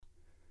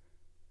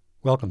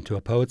Welcome to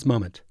A Poet's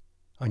Moment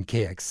on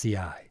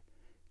KXCI.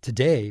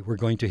 Today we're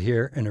going to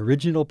hear an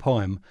original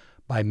poem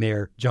by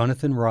Mayor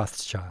Jonathan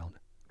Rothschild.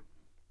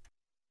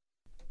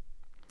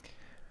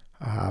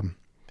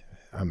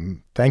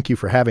 Thank you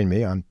for having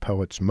me on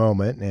Poet's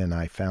Moment, and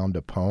I found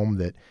a poem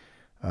that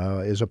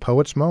is a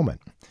poet's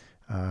moment.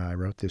 I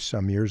wrote this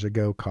some years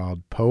ago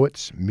called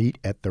Poets Meet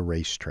at the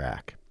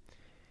Racetrack.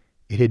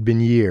 It had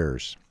been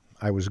years.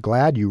 I was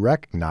glad you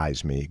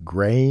recognized me,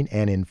 graying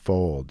and in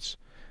folds.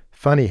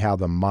 Funny how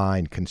the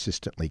mind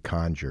consistently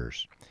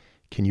conjures.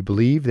 Can you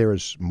believe there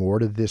is more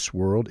to this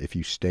world if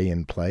you stay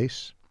in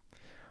place?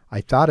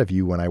 I thought of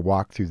you when I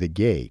walked through the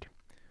gate.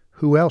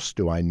 Who else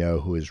do I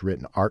know who has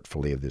written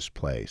artfully of this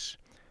place?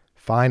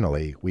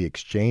 Finally, we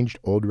exchanged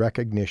old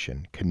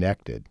recognition,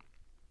 connected.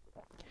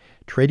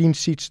 Trading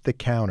seats at the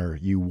counter,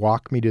 you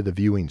walk me to the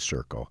viewing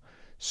circle,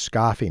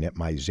 scoffing at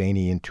my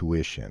zany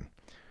intuition.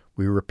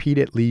 We repeat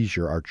at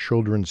leisure our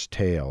children's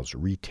tales,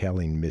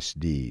 retelling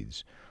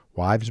misdeeds.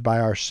 Wives by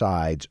our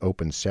sides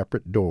open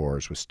separate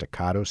doors with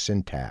staccato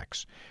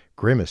syntax,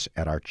 grimace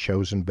at our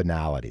chosen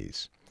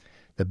banalities.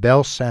 The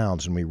bell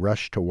sounds and we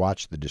rush to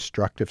watch the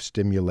destructive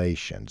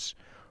stimulations,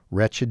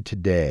 wretched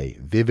today,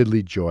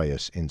 vividly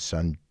joyous in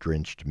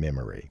sun-drenched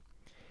memory.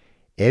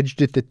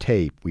 Edged at the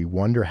tape, we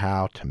wonder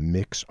how to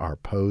mix our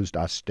posed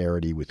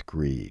austerity with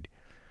greed.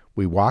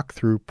 We walk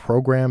through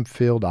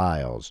program-filled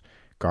aisles,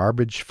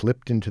 garbage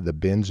flipped into the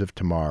bins of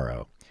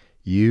tomorrow.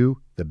 You,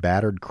 the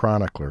battered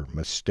chronicler,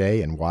 must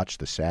stay and watch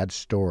the sad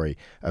story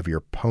of your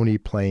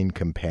pony-plane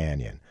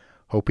companion,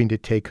 hoping to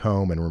take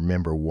home and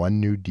remember one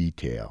new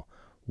detail,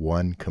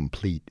 one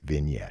complete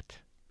vignette.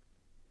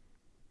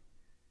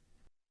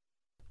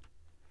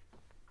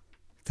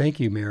 Thank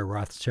you, Mayor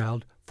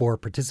Rothschild, for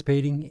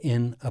participating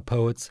in A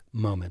Poet's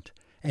Moment.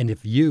 And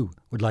if you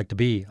would like to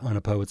be on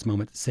A Poet's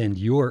Moment, send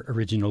your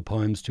original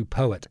poems to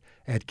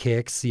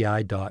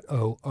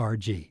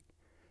poet@kxci.org.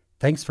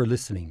 Thanks for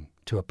listening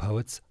to A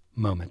Poet's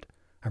Moment.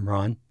 I'm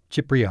Ron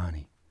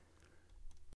Cipriani.